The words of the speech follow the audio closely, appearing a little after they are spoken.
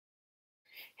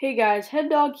Hey guys, Head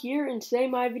Dog here, and today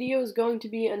my video is going to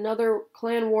be another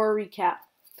clan war recap.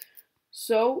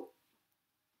 So,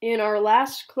 in our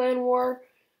last clan war,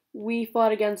 we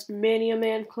fought against Mania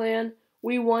Man clan.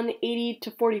 We won 80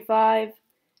 to 45,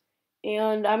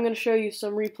 and I'm going to show you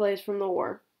some replays from the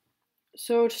war.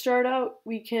 So to start out,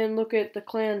 we can look at the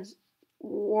clan's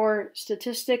war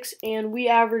statistics, and we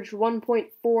averaged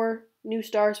 1.4 new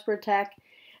stars per attack.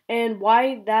 And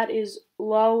why that is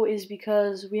low is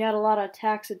because we had a lot of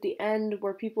attacks at the end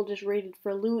where people just raided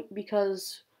for loot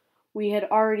because we had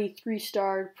already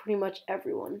 3-starred pretty much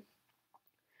everyone.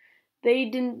 They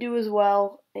didn't do as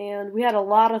well, and we had a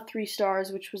lot of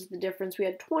 3-stars, which was the difference. We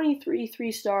had 23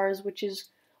 3-stars, which is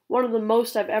one of the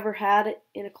most I've ever had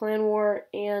in a clan war,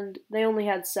 and they only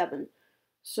had 7.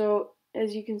 So,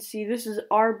 as you can see, this is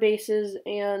our bases,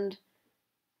 and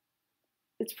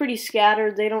it's pretty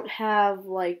scattered. They don't have,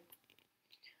 like,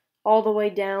 all the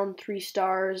way down 3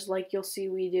 stars like you'll see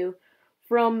we do.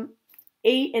 From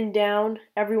 8 and down,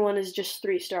 everyone is just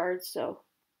 3 stars, so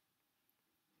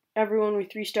everyone we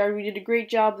 3-starred. We did a great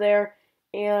job there,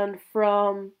 and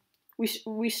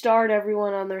we starred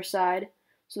everyone on their side,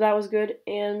 so that was good.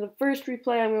 And the first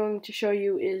replay I'm going to show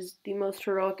you is the most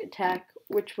heroic attack,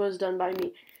 which was done by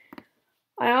me.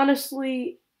 I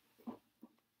honestly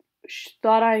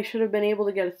thought I should have been able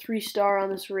to get a 3-star on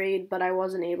this raid, but I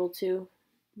wasn't able to.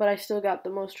 But I still got the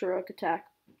most heroic attack.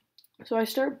 So I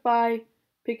start by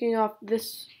picking off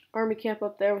this army camp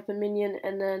up there with a minion,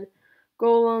 and then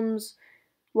golems,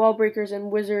 wall breakers,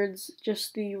 and wizards,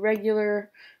 just the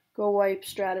regular go wipe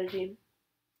strategy.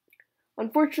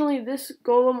 Unfortunately, this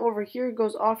golem over here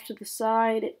goes off to the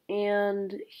side,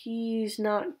 and he's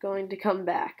not going to come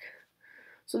back.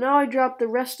 So now I drop the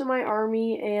rest of my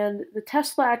army, and the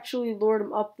Tesla actually lured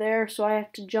him up there, so I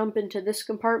have to jump into this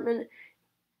compartment.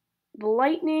 The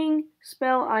lightning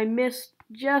spell I missed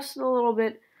just a little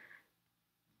bit,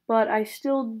 but I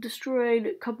still destroyed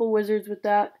a couple wizards with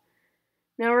that.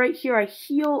 Now right here I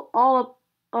heal up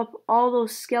all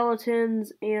those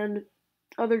skeletons and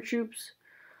other troops.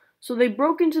 So they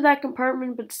broke into that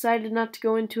compartment but decided not to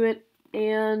go into it,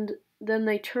 and then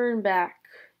they turn back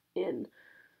in.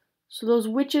 So those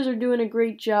witches are doing a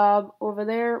great job over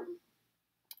there,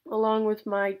 along with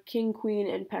my king, queen,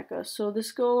 and P.E.K.K.A. So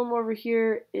this golem over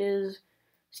here is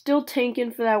still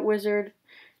tanking for that wizard,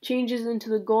 changes into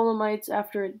the golemites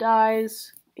after it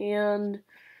dies, and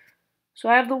so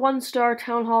I have the 1-star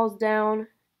town halls down,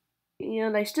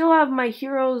 and I still have my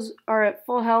heroes are at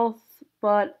full health,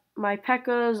 but my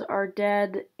P.E.K.K.A.s are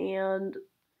dead, and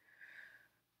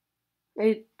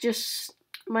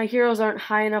my heroes aren't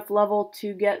high enough level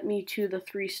to get me to the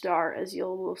 3-star, as you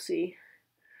will see.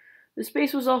 The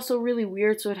space was also really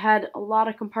weird, so it had a lot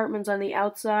of compartments on the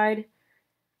outside.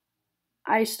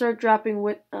 I start dropping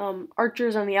with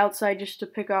archers on the outside just to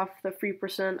pick off the free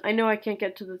percent. I know I can't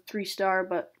get to the 3-star,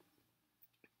 but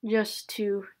just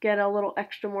to get a little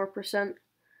extra more percent.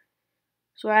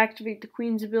 So I activate the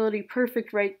queen's ability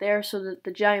perfect right there so that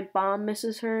the giant bomb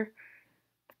misses her.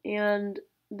 And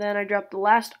then I drop the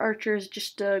last archers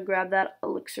just to grab that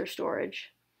elixir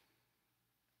storage.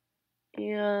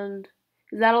 And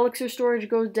as that elixir storage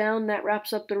goes down, that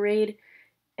wraps up the raid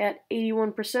at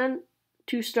 81%,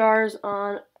 2 stars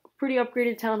on pretty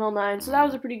upgraded Town Hall 9. So that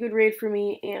was a pretty good raid for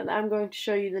me, and I'm going to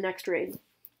show you the next raid.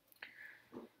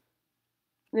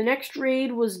 The next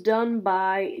raid was done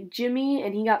by Jimmy,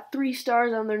 and he got 3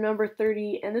 stars on their number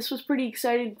 30, and this was pretty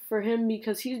exciting for him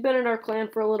because he's been in our clan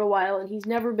for a little while, and he's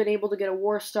never been able to get a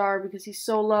war star because he's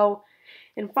so low.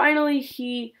 And finally,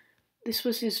 this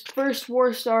was his first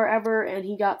war star ever, and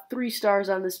he got 3 stars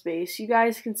on this base. You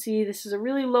guys can see this is a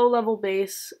really low-level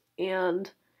base,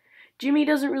 and Jimmy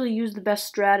doesn't really use the best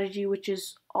strategy, which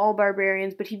is all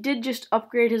barbarians, but he did just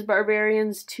upgrade his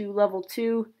barbarians to level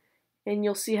 2, and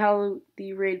you'll see how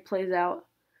the raid plays out.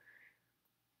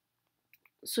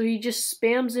 So he just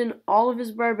spams in all of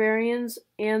his barbarians,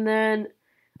 and then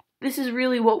this is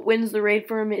really what wins the raid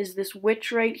for him, is this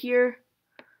witch right here.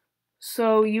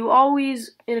 So you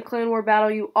always, in a clan war battle,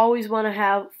 you always want to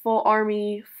have full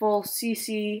army, full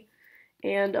CC,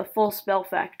 and a full spell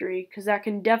factory, because that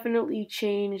can definitely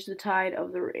change the tide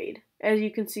of the raid. As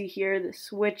you can see here,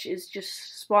 this witch is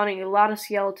just spawning a lot of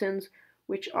skeletons,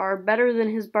 which are better than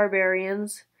his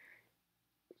barbarians.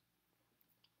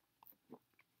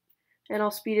 And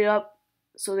I'll speed it up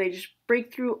so they just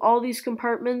break through all these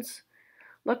compartments.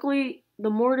 Luckily, the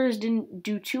mortars didn't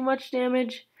do too much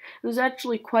damage. There's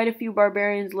actually quite a few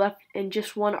barbarians left and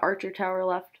just 1 archer tower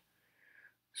left.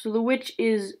 So the witch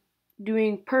is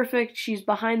doing perfect. She's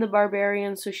behind the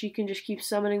barbarians, so she can just keep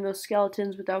summoning those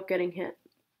skeletons without getting hit.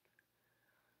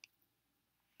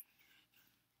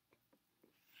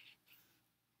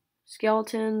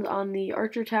 skeletons on the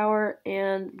archer tower,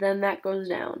 and then that goes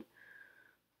down.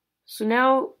 So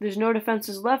now there's no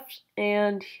defenses left,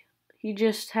 and he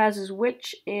just has his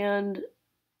witch, and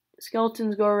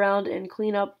skeletons go around and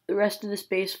clean up the rest of this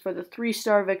base for the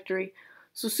 3-star victory.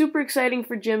 So super exciting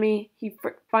for Jimmy. He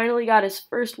finally got his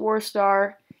first war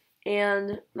star,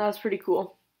 and that's pretty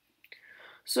cool.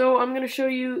 So I'm going to show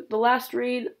you the last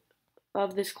raid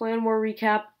of this Clan War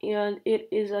recap, and it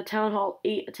is a Town Hall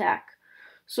 8 attack.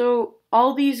 So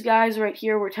all these guys right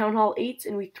here were Town Hall 8s,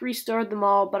 and we 3-starred them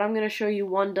all, but I'm going to show you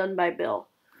one done by Bill.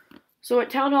 So at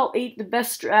Town Hall 8, the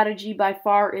best strategy by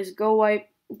far is Go Wipe.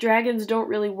 Dragons don't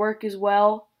really work as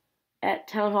well at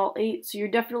Town Hall 8, so you're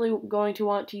definitely going to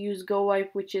want to use Go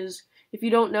Wipe, which is, if you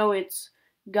don't know, it's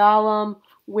Golem,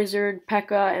 Wizard,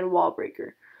 P.E.K.K.A, and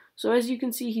Wallbreaker. So as you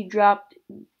can see, he dropped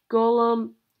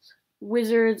Golem,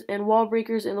 Wizards, and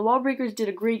Wallbreakers, and the Wallbreakers did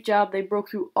a great job. They broke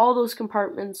through all those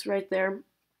compartments right there.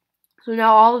 So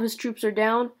now all of his troops are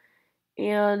down,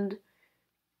 and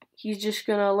he's just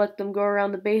going to let them go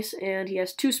around the base, and he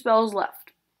has 2 spells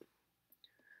left.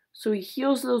 So he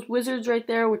heals those wizards right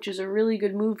there, which is a really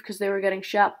good move because they were getting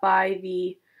shot by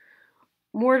the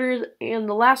mortars, and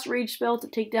the last rage spell to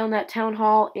take down that town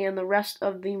hall and the rest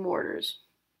of the mortars.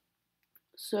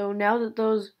 So now that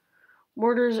those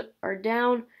mortars are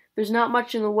down, there's not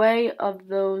much in the way of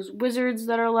those wizards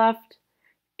that are left,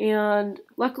 and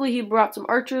luckily he brought some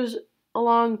archers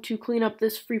along to clean up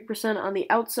this free percent on the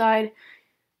outside.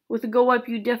 With the Go Wipe,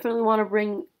 you definitely want to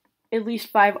bring at least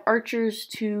 5 archers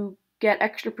to get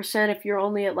extra percent if you're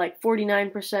only at like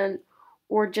 49%,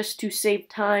 or just to save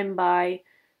time by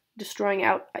destroying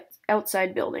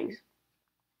outside buildings.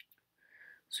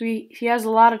 So he has a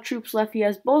lot of troops left. He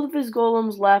has both of his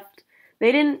golems left.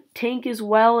 They didn't tank as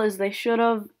well as they should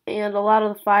have, and a lot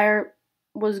of the fire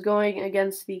was going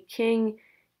against the king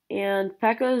and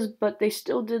P.E.K.K.A's, but they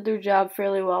still did their job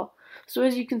fairly well. So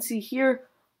as you can see here,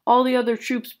 all the other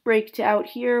troops break to out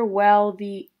here, while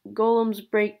the golems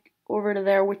break over to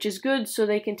there, which is good, so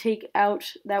they can take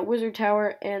out that wizard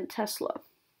tower and Tesla.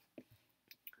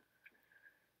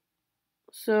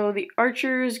 So the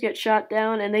archers get shot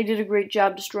down, and they did a great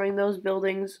job destroying those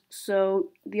buildings, so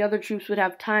the other troops would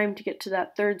have time to get to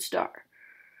that 3rd star.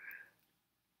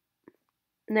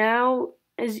 Now,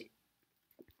 as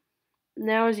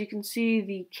you can see,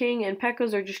 the king and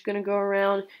P.E.K.K.A's are just going to go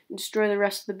around and destroy the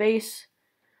rest of the base.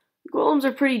 The golems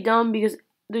are pretty dumb because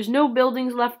there's no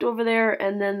buildings left over there,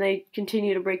 and then they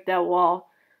continue to break that wall.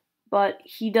 But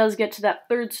he does get to that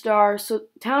 3rd star, so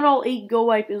Town Hall 8 Go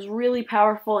Wipe is really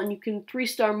powerful, and you can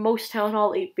 3-star most Town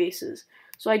Hall 8 bases.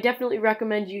 So I definitely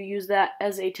recommend you use that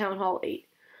as a Town Hall 8.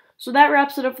 So that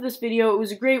wraps it up for this video. It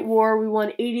was a great war. We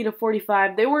won 80 to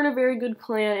 45. They weren't a very good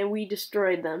clan, and we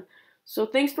destroyed them. So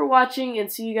thanks for watching,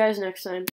 and see you guys next time.